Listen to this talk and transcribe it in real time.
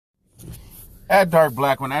At Dark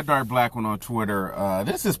Black One on Twitter.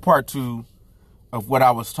 This is part 2 of what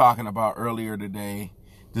I was talking about earlier today,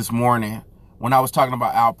 this morning, when I was talking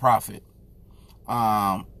about Al Prophet.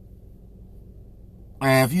 And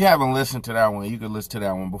if you haven't listened to that one, you could listen to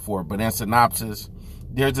that one before. But in synopsis,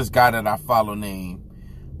 there's this guy that I follow named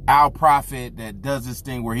Al Prophet that does this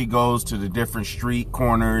thing where he goes to the different street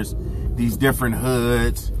corners, these different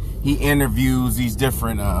hoods. He interviews these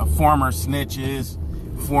different former snitches,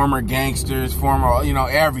 former gangsters, former,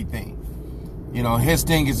 everything. His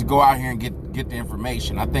thing is to go out here and get the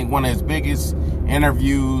information. I think one of his biggest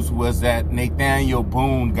interviews was that Nathaniel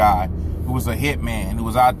Boone guy, who was a hitman, who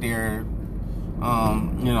was out there,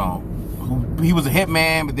 he was a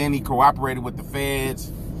hitman, but then he cooperated with the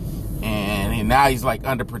feds, and now he's like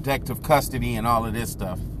under protective custody and all of this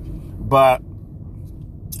stuff. But,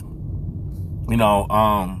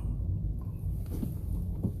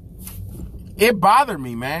 it bothered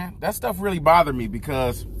me, man. That stuff really bothered me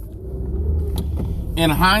because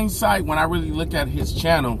in hindsight, when I really look at his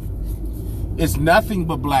channel, it's nothing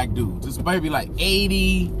but black dudes. It's maybe like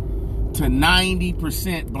 80 to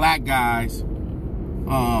 90% black guys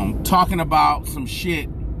talking about some shit,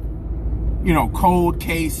 cold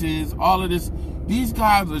cases, all of this. These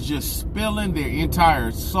guys are just spilling their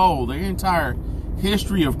entire soul, their entire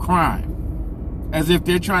history of crime, as if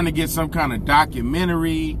they're trying to get some kind of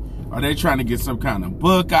documentary, or they're trying to get some kind of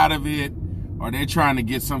book out of it, or they're trying to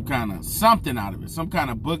get some kind of something out of it, some kind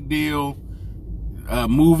of book deal,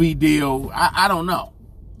 movie deal. I don't know.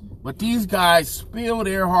 But these guys spill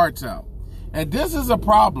their hearts out. And this is a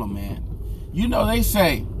problem, man. They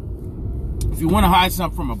say, if you want to hide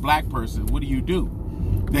something from a black person, what do?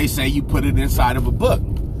 They say you put it inside of a book,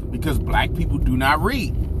 because black people do not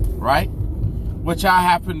read, right? Which I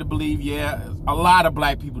happen to believe, a lot of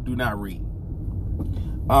black people do not read.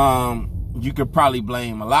 You could probably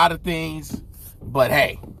blame a lot of things, but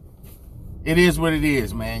hey, it is what it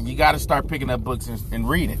is, man. You got to start picking up books and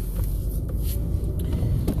reading.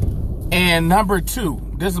 And number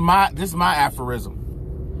 2, this is my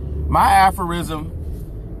aphorism. My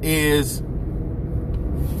aphorism is,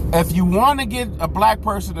 if you want to get a black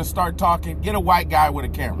person to start talking, get a white guy with a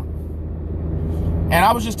camera. And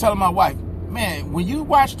I was just telling my wife, man, when you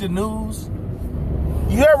watch the news,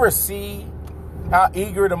 you ever see how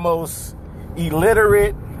eager the most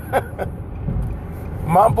illiterate,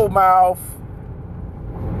 mumble mouth,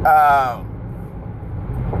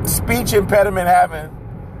 speech impediment having,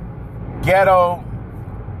 ghetto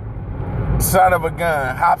son of a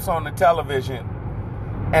gun hops on the television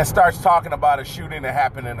and starts talking about a shooting that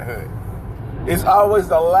happened in the hood? It's always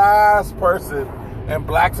the last person in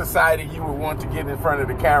black society you would want to get in front of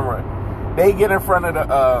the camera. They get in front of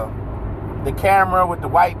the camera with the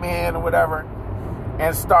white man or whatever,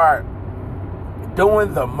 and start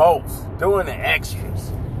doing the most, doing the extras,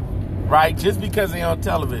 right? Just because they're on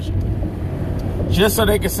television. Just so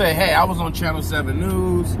they can say, hey, I was on Channel 7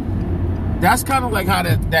 News. That's kind of like how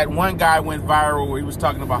that one guy went viral where he was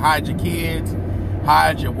talking about hide your kids,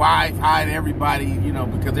 hide your wife, hide everybody,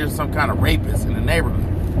 because there's some kind of rapist in the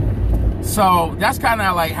neighborhood. So that's kind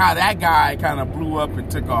of like how that guy kind of blew up and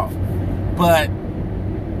took off. But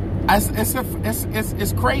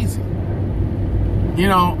it's crazy.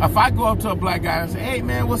 If I go up to a black guy and say, hey,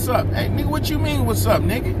 man, what's up? Hey, nigga, what you mean, what's up,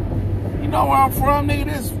 nigga? You know where I'm from, nigga?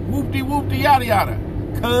 This whoop-de-whoop-de yada yada.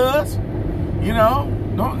 Cuz,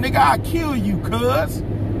 don't, nigga, I'll kill you, cuz.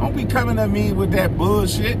 Don't be coming at me with that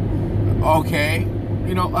bullshit. Okay.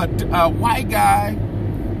 A white guy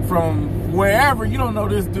from wherever, you don't know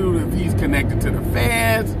this dude if he's connected to the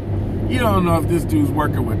feds. You don't know if this dude's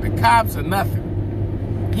working with the cops or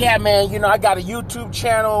nothing. Yeah, man, I got a YouTube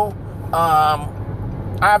channel.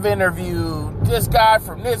 I've interviewed this guy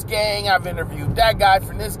from this gang. I've interviewed that guy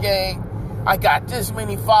from this gang. I got this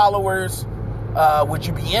many followers. Would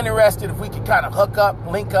you be interested if we could kind of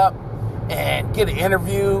link up, and get an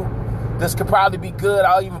interview? This could probably be good.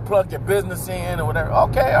 I'll even plug your business in or whatever.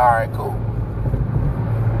 Okay, all right, cool.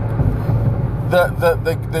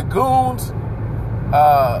 The goons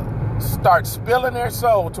start spilling their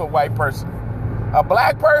soul to a white person. A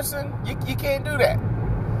black person, you can't do that.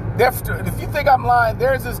 If you think I'm lying,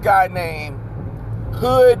 there's this guy named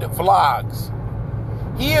Hood Vlogs.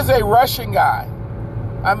 He is a Russian guy.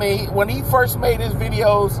 I mean, when he first made his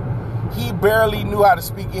videos, he barely knew how to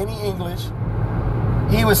speak any English.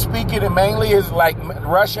 He was speaking in mainly his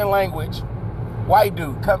Russian language. White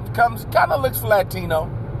dude, comes kind of looks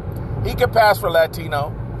Latino. He can pass for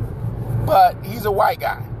Latino, but he's a white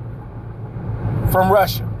guy from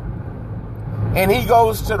Russia. And he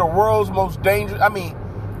goes to the world's most dangerous,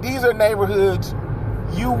 these are neighborhoods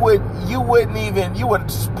you would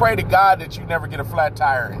pray to God that you never get a flat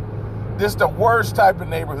tire in. This is the worst type of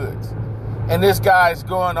neighborhoods. And this guy's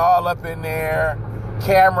going all up in there,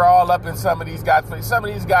 camera all up in some of these guys. Some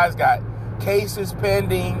of these guys got cases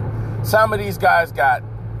pending. Some of these guys got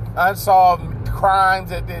unsolved crimes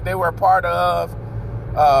that they were a part of.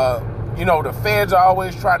 The feds are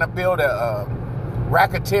always trying to build a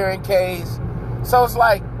racketeering case. So it's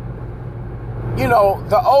like,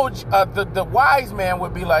 the wise man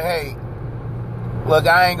would be like, hey, look,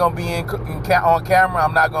 I ain't going to be on camera.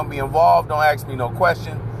 I'm not going to be involved. Don't ask me no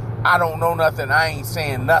question. I don't know nothing. I ain't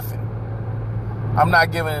saying nothing. I'm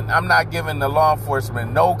not giving the law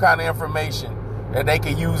enforcement no kind of information that they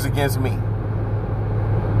can use against me.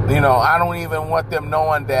 I don't even want them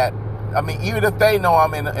knowing that. I mean, even if they know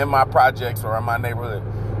I'm in my projects or in my neighborhood,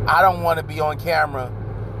 I don't want to be on camera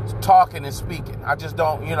talking and speaking. I just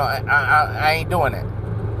don't, I ain't doing that.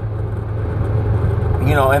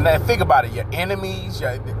 And then think about it. Your enemies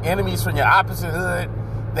from your opposite hood,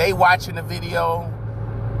 they watching the video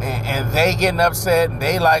and they getting upset and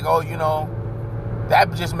they like,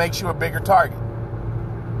 that just makes you a bigger target.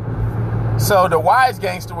 So the wise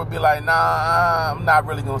gangster would be like, nah, I'm not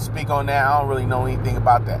really going to speak on that. I don't really know anything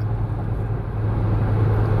about that.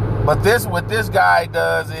 But what this guy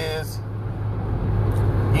does is,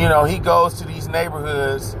 he goes to these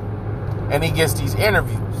neighborhoods and he gets these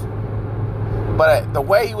interviews. But the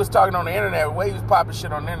way he was talking on the internet, the way he was popping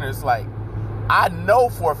shit on the internet, it's like, I know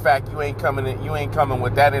for a fact you ain't coming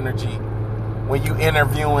with that energy when you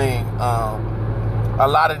interviewing a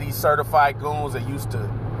lot of these certified goons that used to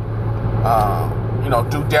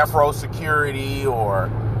do death row security, or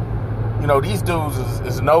these dudes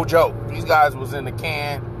is no joke. These guys was in the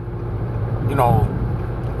can,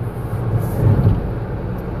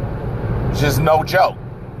 just no joke.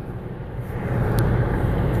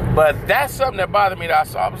 But that's something that bothered me that I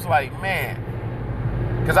saw. I was like, man,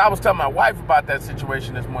 because I was telling my wife about that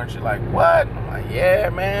situation this morning. She's like, what? I'm like, yeah,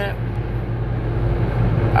 man.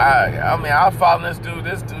 I was following this dude.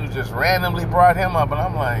 This dude just randomly brought him up, and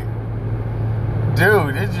I'm like,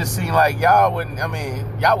 dude, it just seemed like y'all would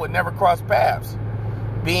never cross paths,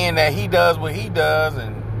 being that he does what he does,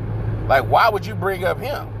 and like, why would you bring up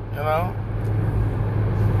him,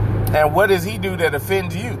 And what does he do that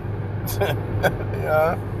offends you?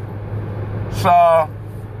 So,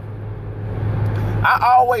 I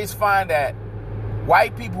always find that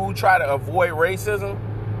white people who try to avoid racism,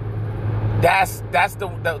 that's the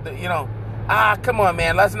come on,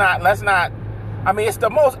 man, let's not, I mean, it's the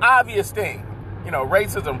most obvious thing,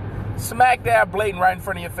 racism, smack dab blatant right in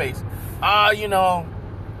front of your face.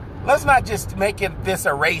 Let's not just make this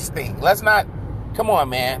a race thing. Let's not, come on,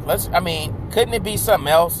 man, couldn't it be something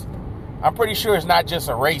else? I'm pretty sure it's not just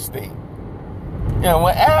a race thing.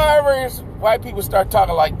 Whenever white people start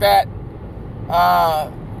talking like that,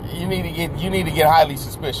 you need to get highly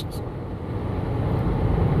suspicious.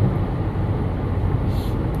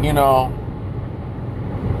 You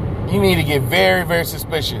need to get very, very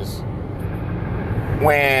suspicious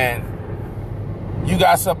when you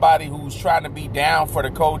got somebody who's trying to be down for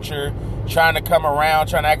the culture, trying to come around,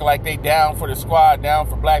 trying to act like they down for the squad, down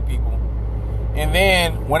for black people. And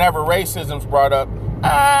then whenever racism's brought up,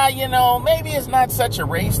 maybe it's not such a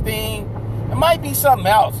race thing. It might be something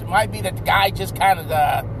else. It might be that the guy just kind of,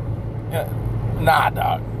 nah,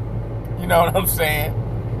 dog. You know what I'm saying?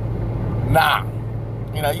 Nah.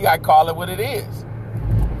 You got to call it what it is.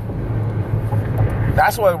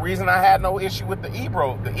 That's one reason I had no issue with the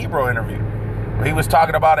Ebro interview. He was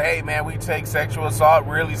talking about, hey, man, we take sexual assault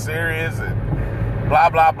really serious and blah,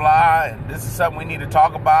 blah, blah. And this is something we need to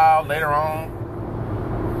talk about later on.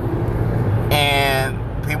 And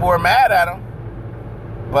people were mad at him.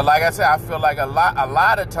 But like I said, I feel like a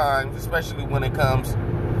lot of times, especially when it comes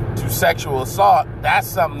to sexual assault, that's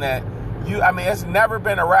something that it's never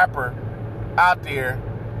been a rapper out there,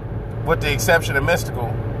 with the exception of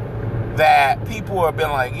Mystical, that people have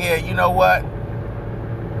been like, yeah, you know what?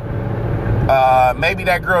 Maybe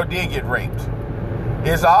that girl did get raped.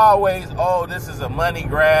 It's always, this is a money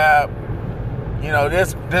grab.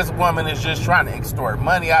 This woman is just trying to extort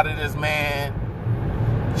money out of this man.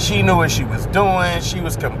 She knew what she was doing. She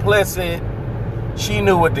was complicit. She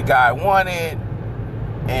knew what the guy wanted.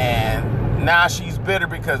 And now she's bitter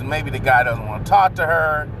because maybe the guy doesn't want to talk to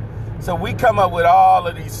her. So we come up with all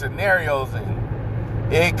of these scenarios,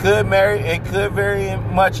 and it could very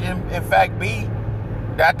much, in fact, be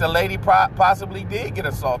that the lady possibly did get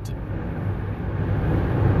assaulted.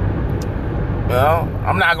 Well,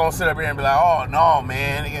 I'm not going to sit up here and be like, oh, no,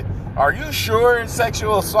 man. Are you sure it's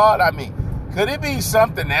sexual assault? Could it be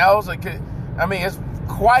something else? It's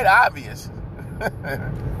quite obvious.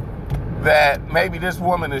 that maybe this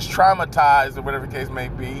woman is traumatized or whatever the case may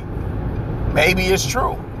be. Maybe it's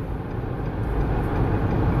true.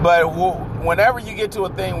 But whenever you get to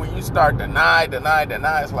a thing where you start deny,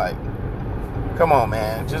 it's like, come on,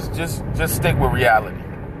 man. Just stick with reality.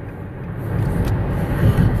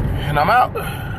 And I'm out.